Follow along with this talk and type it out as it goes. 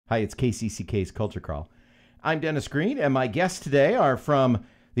Hi, it's KCCK's Culture Crawl. I'm Dennis Green, and my guests today are from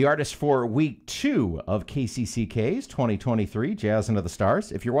the artists for Week 2 of KCCK's 2023 Jazz Under the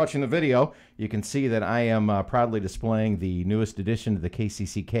Stars. If you're watching the video, you can see that I am proudly displaying the newest edition of the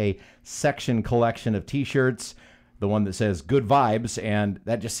KCCK section collection of T-shirts, the one that says Good Vibes, and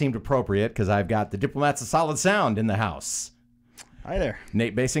that just seemed appropriate because I've got the Diplomats of Solid Sound in the house. Hi there.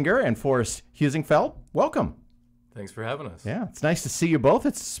 Nate Basinger and Forrest Husingfeld, welcome. Thanks for having us. Yeah, it's nice to see you both.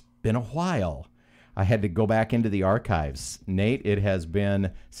 It's been a while. I had to go back into the archives. Nate, it has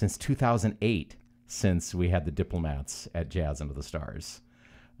been since 2008 since we had the Diplomats at Jazz Under the Stars.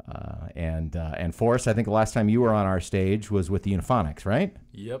 And Forrest, I think the last time you were on our stage was with the Euphonics, right?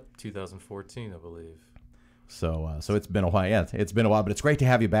 Yep, 2014, I believe. So it's been a while. Yeah, it's been a while, but it's great to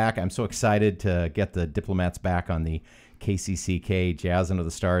have you back. I'm so excited to get the Diplomats back on the KCCK Jazz Under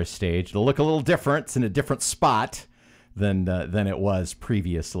the Stars stage. It'll look a little different. It's in a different spot than it was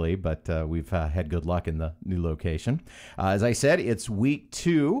previously, but we've had good luck in the new location. As I said, it's week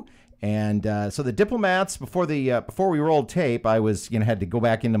 2, and so the Diplomats, before we rolled tape, I was had to go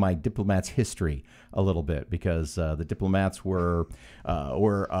back into my Diplomats history a little bit because the Diplomats were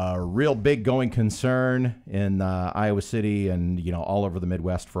a real big going concern in Iowa City and all over the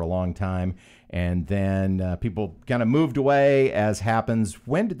Midwest for a long time, and then people kind of moved away, as happens.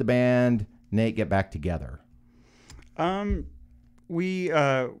 When did the band, Nate, get back together? We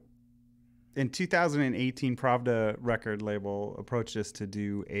in 2018, Pravda record label approached us to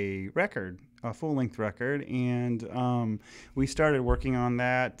do a full-length record, and we started working on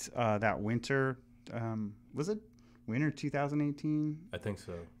that that winter. Was it winter 2018? I think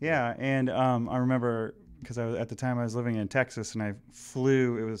so. Yeah, and I remember because at the time I was living in Texas, and I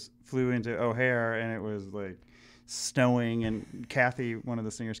flew into O'Hare, and it was like snowing, and Kathy, one of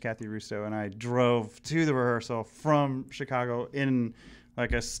the singers, Kathy Russo, and I drove to the rehearsal from Chicago in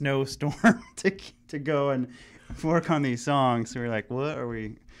like a snowstorm to go and work on these songs. So we were like, what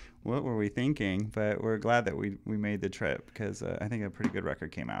were we thinking? But we're glad that we made the trip because I think a pretty good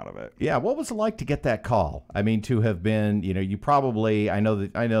record came out of it. Yeah, what was it like to get that call? I mean, to have been, you probably, I know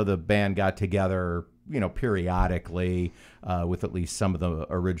the band got together, periodically with at least some of the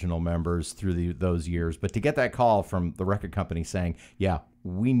original members through those years. But to get that call from the record company saying, yeah,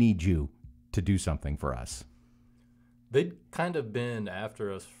 we need you to do something for us. They'd kind of been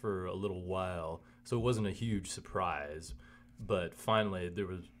after us for a little while, so it wasn't a huge surprise. But finally,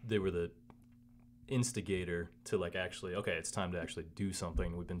 they were the instigator to actually, okay, it's time to actually do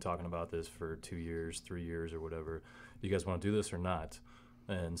something. We've been talking about this for 2 years, 3 years, or whatever. You guys want to do this or not?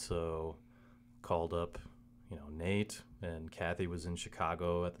 And so called up, Nate, and Kathy was in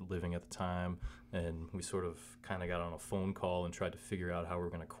Chicago living at the time, and we sort of kind of got on a phone call and tried to figure out how we were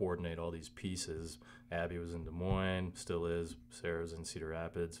going to coordinate all these pieces. Abby was in Des Moines, still is. Sarah's in Cedar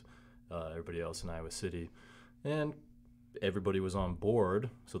Rapids. Everybody else in Iowa City, and everybody was on board.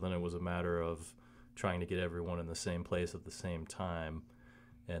 So then it was a matter of trying to get everyone in the same place at the same time,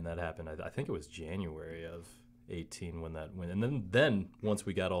 and that happened. I think it was January of 18 when that went, and then once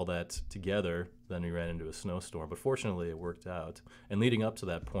we got all that together, then we ran into a snowstorm, but fortunately it worked out. And leading up to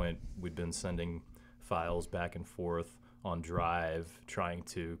that point, we'd been sending files back and forth on Drive, trying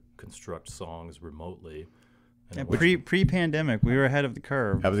to construct songs remotely. And pre-pandemic, we were ahead of the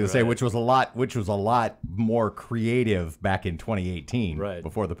curve. I was going to say, which was a lot more creative back in 2018, right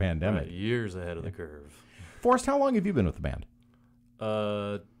before the pandemic. Right, years ahead of the curve. Forrest, how long have you been with the band?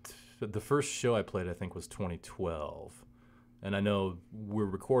 The first show I played, I think, was 2012. And I know we're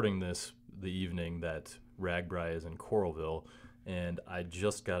recording this the evening that Ragbri is in Coralville, and I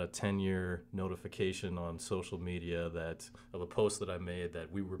just got a 10-year notification on social media of a post that I made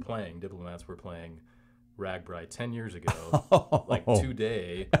that Diplomats were playing Ragbri 10 years ago,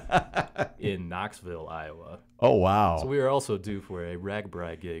 today, in Knoxville, Iowa. Oh, wow. So we are also due for a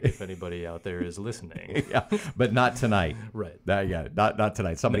Ragbri gig if anybody out there is listening. Yeah, but not tonight. Right. Not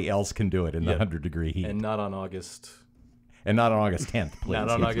tonight. Somebody else can do it in the 100-degree heat. And not on August 10th, please. Not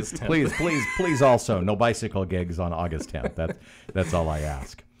on August 10th. Please also, no bicycle gigs on August 10th. That's all I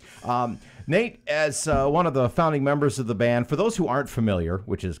ask. Nate, as one of the founding members of the band, for those who aren't familiar,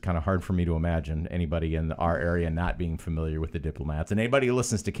 which is kind of hard for me to imagine anybody in our area not being familiar with the Diplomats, and anybody who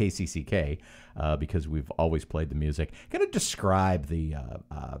listens to KCCK, because we've always played the music, kind of describe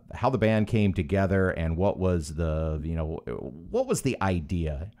how the band came together and what was the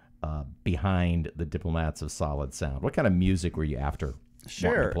idea behind the Diplomats of Solid Sound? What kind of music were you after?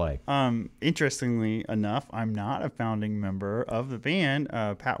 Sure. To play? Interestingly enough, I'm not a founding member of the band.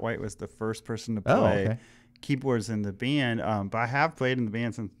 Pat White was the first person to play keyboards in the band, but I have played in the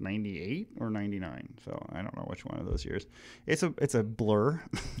band since 98 or 99, so I don't know which one of those years. It's a blur.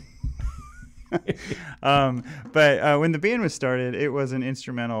 But when the band was started, it was an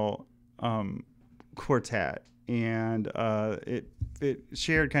instrumental quartet, and it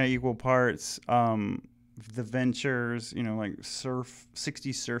shared kind of equal parts. The Ventures, like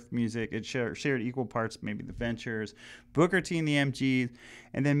 60s surf music. It shared equal parts, maybe the Ventures, Booker T and the MGs,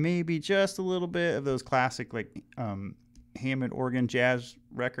 and then maybe just a little bit of those classic Hammond organ jazz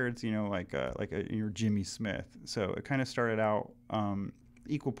records, like your Jimmy Smith. So it kind of started out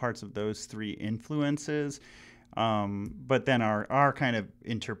equal parts of those three influences. But then our kind of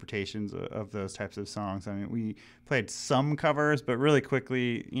interpretations of those types of songs. I mean, we played some covers, but really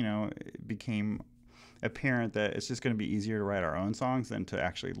quickly, it became apparent that it's just going to be easier to write our own songs than to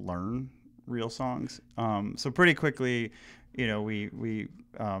actually learn real songs. So pretty quickly, we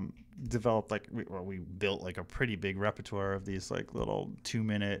developed we built a pretty big repertoire of these little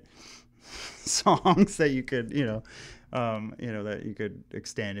 2-minute songs that you could that you could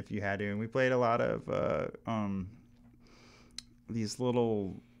extend if you had to. And we played a lot of these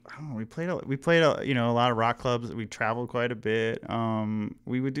little. I don't know. We played a lot of rock clubs. We traveled quite a bit.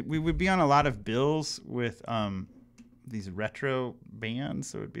 We would be on a lot of bills with these retro bands.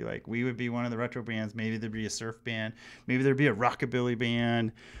 So it would be we would be one of the retro bands. Maybe there'd be a surf band. Maybe there'd be a rockabilly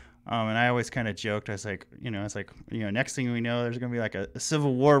band. And I always kind of joked. I was next thing we know, there's going to be a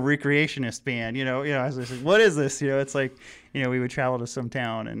Civil War Recreationist band. I was just what is this? It's we would travel to some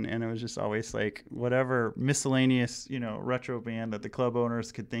town, and it was just always whatever miscellaneous, retro band that the club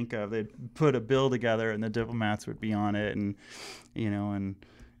owners could think of. They'd put a bill together, and the Diplomats would be on it, and and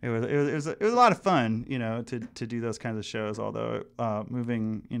it was a lot of fun, to do those kinds of shows. Although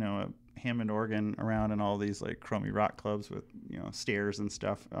moving, Hammond organ around in all these chromey rock clubs with stairs and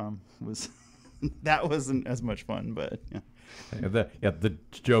stuff that wasn't as much fun, but the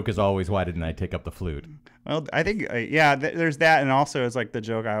joke is always, why didn't I take up the flute? Well, I think there's that, and also it's the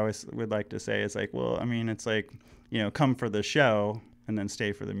joke I always would like to say is well, I mean, it's come for the show and then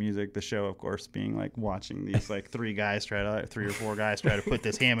stay for the music. The show, of course, being watching these 3 or 4 guys try to put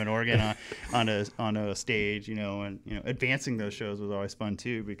this Hammond organ on a stage, and advancing those shows was always fun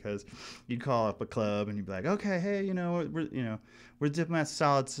too, because you'd call up a club and you'd be okay, hey, we're Diplomats of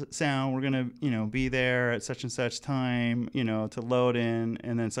Solid Sound. We're gonna be there at such and such time, to load in,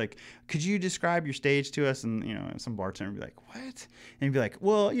 and then it's could you describe your stage to us? And some bartender would be what? And he'd be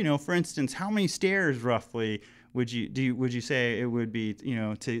well, for instance, how many stairs roughly would you say it would be,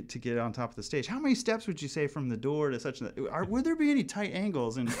 to get on top of the stage? How many steps would you say from the door to such and that? Would there be any tight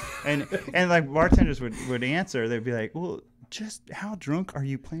angles? And bartenders would answer. They'd be well, just how drunk are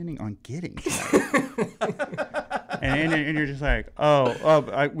you planning on getting tonight? and you're just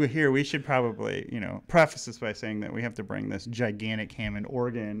here we should probably preface this by saying that we have to bring this gigantic Hammond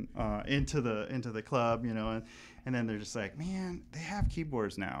organ into the club, and then they're just man, they have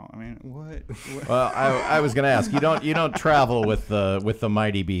keyboards now. I mean, what? Well, I was going to ask, you don't travel with the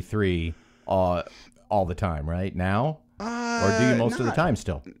Mighty B3 all the time, right? Now, or do you most of the time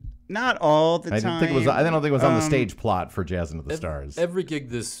still? Not all the time. I don't think it was on the stage plot for Jazz Into the Stars. Every gig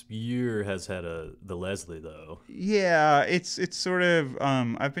this year has had the Leslie, though. Yeah, it's sort of.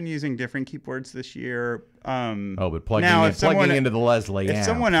 I've been using different keyboards this year. But plugging into the Leslie. If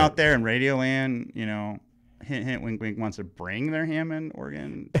someone out there in Radioland, hint, hint, wink, wink, wants to bring their Hammond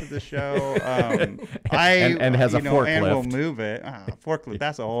organ to the show, and has a forklift, and we'll move it. Forklift.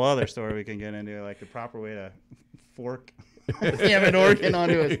 That's a whole other story we can get into, the proper way to fork Hammond organ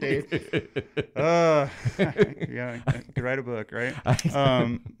onto a stage. Yeah, I could write a book, right?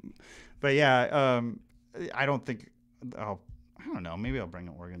 But yeah, I don't think. I don't know. Maybe I'll bring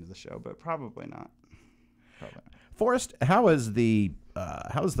an organ to the show, but probably not. Forrest, how's the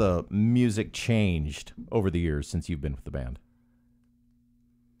music changed over the years since you've been with the band?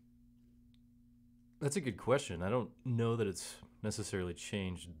 That's a good question. I don't know that it's necessarily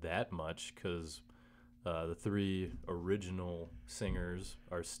changed that much, because the 3 original singers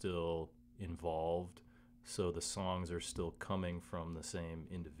are still involved, so the songs are still coming from the same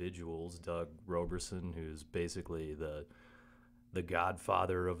individuals. Doug Roberson, who's basically the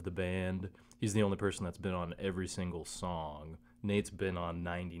godfather of the band, he's the only person that's been on every single song. Nate's been on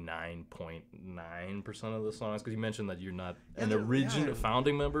 99.9% of the songs, because you mentioned that you're not an original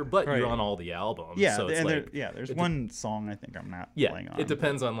founding member, but you're on all the albums. Yeah, so it's there's one song I think I'm not playing on. It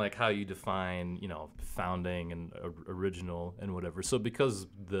depends on how you define, founding and original and whatever. So because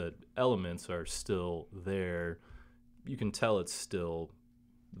the elements are still there, you can tell it's still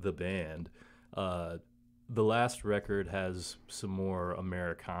the band. The last record has some more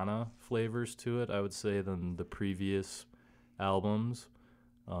Americana flavors to it, I would say, than the previous albums.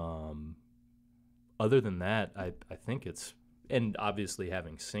 Other than that, I think it's, and obviously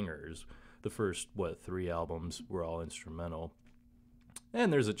having singers, the first 3 albums were all instrumental,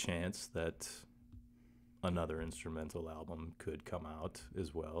 and there's a chance that another instrumental album could come out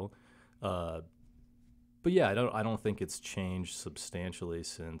as well. But yeah, I don't think it's changed substantially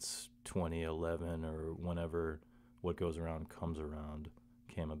since 2011 or whenever What Goes Around Comes Around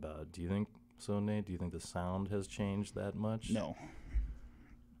came about. Do you think so, Nate? Do you think the sound has changed that much? No.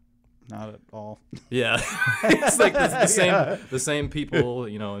 Not at all. Yeah, it's like the same people,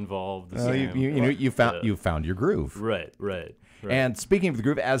 involved. You found your groove. Right. And speaking of the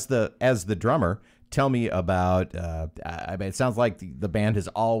groove, as the drummer, tell me about. I mean, it sounds like the band has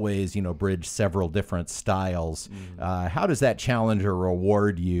always, bridged several different styles. Mm-hmm. How does that challenge or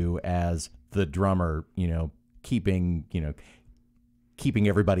reward you as the drummer? Keeping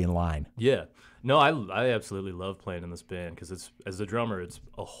everybody in line. Yeah. No, I absolutely love playing in this band because as a drummer, it's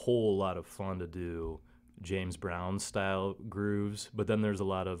a whole lot of fun to do James Brown style grooves, but then there's a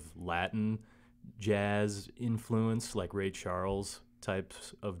lot of Latin jazz influence, like Ray Charles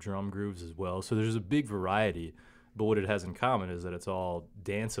types of drum grooves as well. So there's a big variety, but what it has in common is that it's all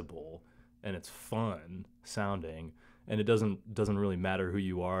danceable and it's fun sounding. And it doesn't really matter who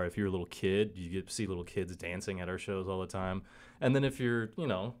you are. If you're a little kid, you get to see little kids dancing at our shows all the time. And then if you're,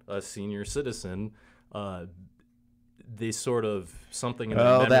 a senior citizen, they sort of something in their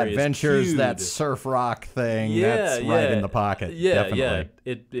memory that is Ventures, cued. that surf rock thing, that's right in the pocket. Yeah, definitely.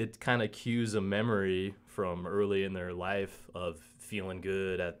 yeah. It kind of cues a memory from early in their life of feeling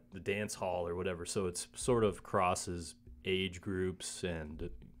good at the dance hall or whatever. So it's sort of crosses age groups and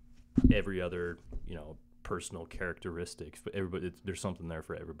every other, personal characteristic. Everybody, there's something there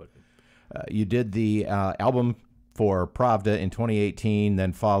for everybody. You did the album for Pravda in 2018,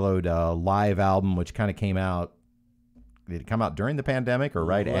 then followed a live album, which kind of came out. Did it come out during the pandemic or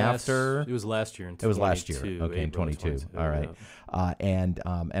right after? It was last year. It was last year. Okay, in 22. All right. And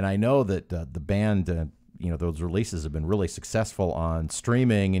I know that the band, those releases have been really successful on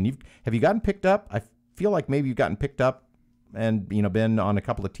streaming. And have you gotten picked up? I feel like maybe you've gotten picked up and been on a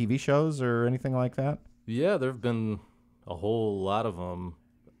couple of TV shows or anything like that. Yeah, there have been a whole lot of them,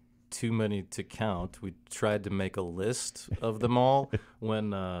 too many to count. We tried to make a list of them all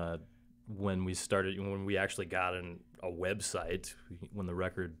when we actually got a website. When the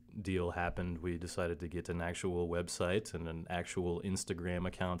record deal happened, we decided to get an actual website and an actual Instagram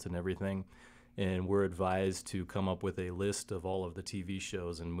account and everything. And we're advised to come up with a list of all of the TV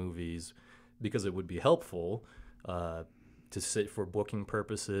shows and movies because it would be helpful to sit for booking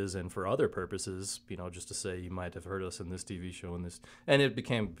purposes and for other purposes, just to say you might have heard us in this TV show and this. And it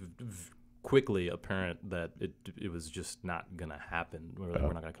became quickly apparent that it was just not going to happen. We're not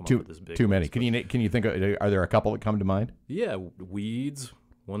going to come up with this big too many. list. Can you think of, are there a couple that come to mind? Yeah, Weeds.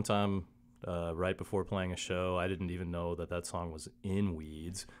 One time, right before playing a show, I didn't even know that song was in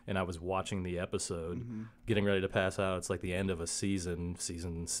Weeds, and I was watching the episode, getting ready to pass out. It's like the end of a season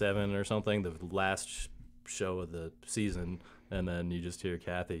 7 or something, the last show of the season, and then you just hear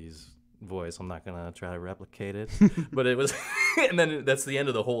Kathy's voice. I'm not gonna try to replicate it, but it was, and then that's the end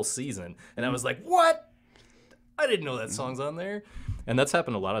of the whole season, and I was like, what? I didn't know that song's on there. And that's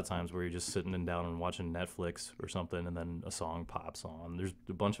happened a lot of times where you're just sitting down and watching Netflix or something, and then a song pops on. There's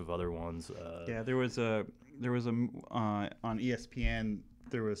a bunch of other ones. There was a on ESPN.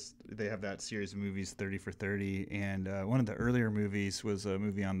 They have that series of movies 30 for 30, and one of the earlier movies was a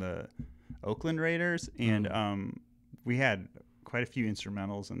movie on the Oakland Raiders, and we had quite a few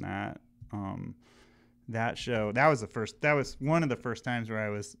instrumentals in that. That show, that was one of the first times where I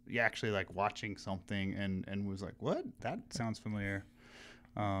was actually like watching something and was like, what? That sounds familiar.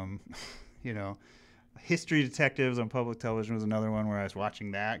 History Detectives on public television was another one where I was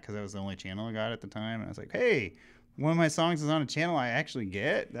watching that because that was the only channel I got at the time, and I was like, hey, one of my songs is on a channel I actually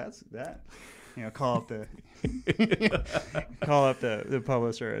get. That's that. Call up the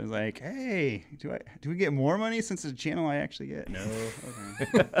publisher and was like, hey, do we get more money since it's a channel I actually get? No.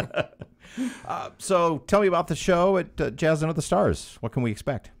 Okay. So tell me about the show at Jazz Under the Stars. What can we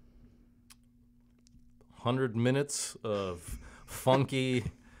expect? 100 minutes of funky,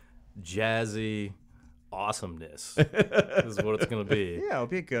 jazzy awesomeness is what it's going to be. Yeah, it'll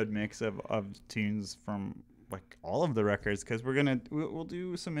be a good mix of tunes from like all of the records, because we'll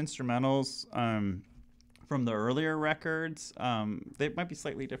do some instrumentals from the earlier records. They might be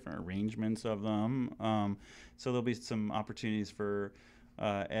slightly different arrangements of them. So there'll be some opportunities for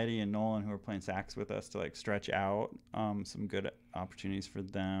Eddie and Nolan, who are playing sax with us, to like stretch out. Some good opportunities for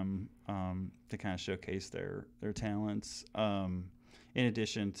them to kind of showcase their talents. In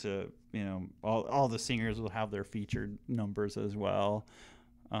addition to, all the singers will have their featured numbers as well.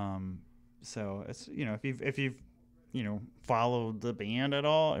 So it's, if you've follow the band at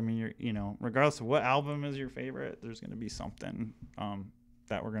all, I mean, regardless of what album is your favorite, there's going to be something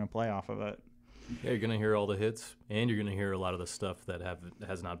that we're going to play off of it. Yeah, you're going to hear all the hits, and you're going to hear a lot of the stuff that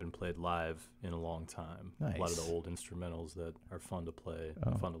has not been played live in a long time. Nice. A lot of the old instrumentals that are fun to play,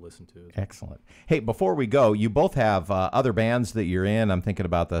 fun to listen to. Excellent. Hey, before we go, you both have other bands that you're in. I'm thinking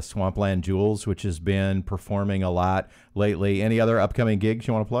about the Swampland Jewels, which has been performing a lot lately. Any other upcoming gigs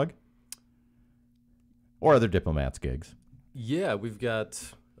you want to plug? Or other Diplomats gigs? Yeah, we've got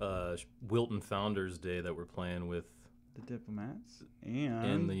Wilton Founders Day that we're playing with The Diplomats and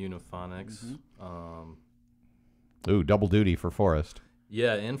in the Euphonics. Ooh, double duty for Forrest.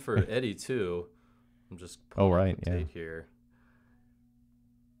 Yeah, and for Eddie too. I'm just pulling up the date here.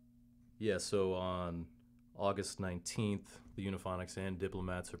 Yeah, so on August 19th, the Euphonics and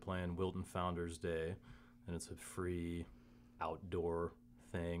Diplomats are playing Wilton Founders Day, and it's a free outdoor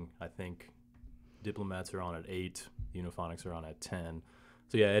thing. I think Diplomats are on at 8, Euphonics are on at 10.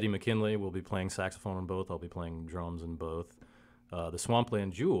 So yeah, Eddie McKinley will be playing saxophone in both. I'll be playing drums in both. The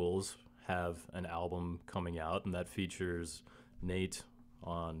Swampland Jewels have an album coming out, and that features Nate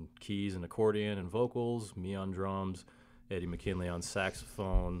on keys and accordion and vocals, me on drums, Eddie McKinley on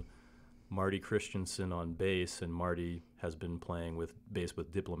saxophone, Marty Christensen on bass, and Marty has been playing with bass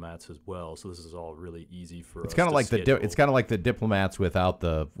with Diplomats as well. So this is all really easy for us. It's kind of like schedule. it's kind of like the Diplomats without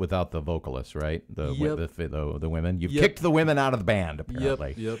the vocalists, right? The women. You've kicked the women out of the band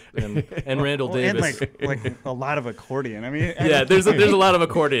apparently. Yep. And Randall Davis. And like a lot of accordion. I mean, yeah, there's a lot of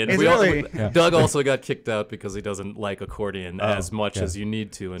accordion. It's Doug also got kicked out because he doesn't like accordion as much as you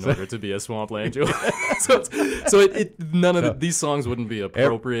need to in order to be a Swampland Jewel. so none of these songs wouldn't be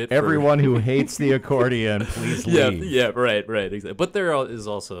appropriate. Everyone who hates the accordion, please leave. Yeah, right, exactly. But there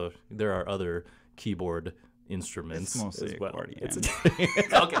are other keyboard instruments it's mostly as well. Accordion.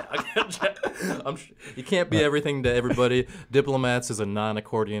 Okay. You can't be everything to everybody. Diplomats is a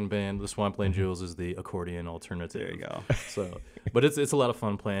non-accordion band. The Swampland Jewels is the accordion alternative. There you go. So, but it's a lot of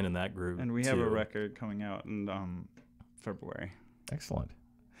fun playing in that group. And we have a record coming out in February. Excellent.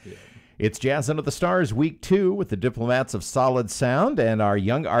 Yeah. It's Jazz Under the Stars Week 2 with the Diplomats of Solid Sound, and our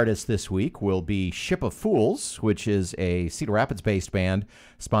young artist this week will be Ship of Fools, which is a Cedar Rapids-based band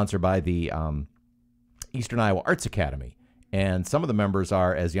sponsored by the Eastern Iowa Arts Academy. And some of the members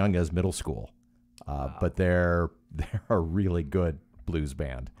are as young as middle school, but they're a really good blues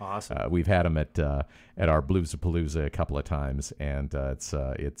band. Awesome. We've had them at our Bluesapalooza a couple of times, and it's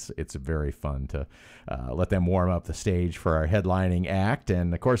very fun to let them warm up the stage for our headlining act,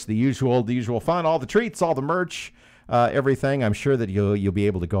 and of course the usual fun, all the treats, all the merch, everything. I'm sure that you'll be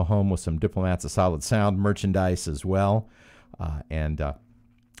able to go home with some Diplomats of Solid Sound merchandise as well, and I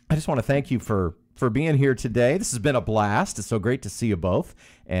just want to thank you for being here today. This has been a blast. It's so great to see you both,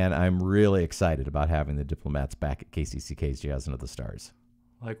 and I'm really excited about having the Diplomats back at KCCK's Jazz Under the Stars.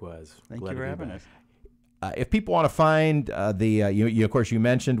 Likewise. Thank you for having us. If people want to find of course, you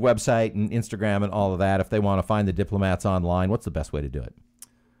mentioned website and Instagram and all of that. If they want to find the Diplomats online, what's the best way to do it?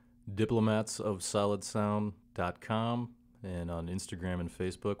 Diplomatsofsolidsound.com, and on Instagram and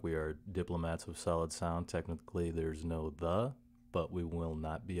Facebook, we are Diplomats of Solid Sound. Technically, there's no the, but we will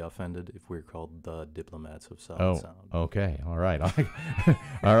not be offended if we're called the Diplomats of Solid Sound. Okay. All right.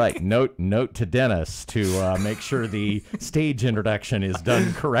 All right. Note to Dennis to make sure the stage introduction is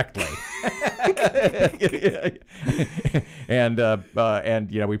done correctly. and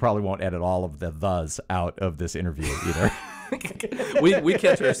we probably won't edit all of the thes out of this interview either. we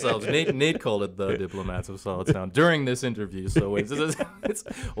catch ourselves. Nate called it the Diplomats of Solid Sound during this interview, so it's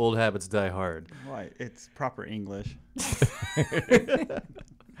old habits die hard. Right, it's proper English.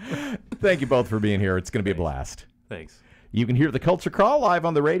 Thank you both for being here. It's going to be a blast. Thanks. You can hear the Culture Crawl live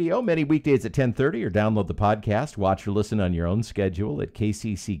on the radio many weekdays at 10:30, or download the podcast, watch or listen on your own schedule at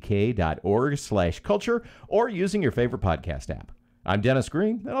kcck.org/culture, or using your favorite podcast app. I'm Dennis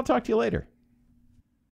Green, and I'll talk to you later.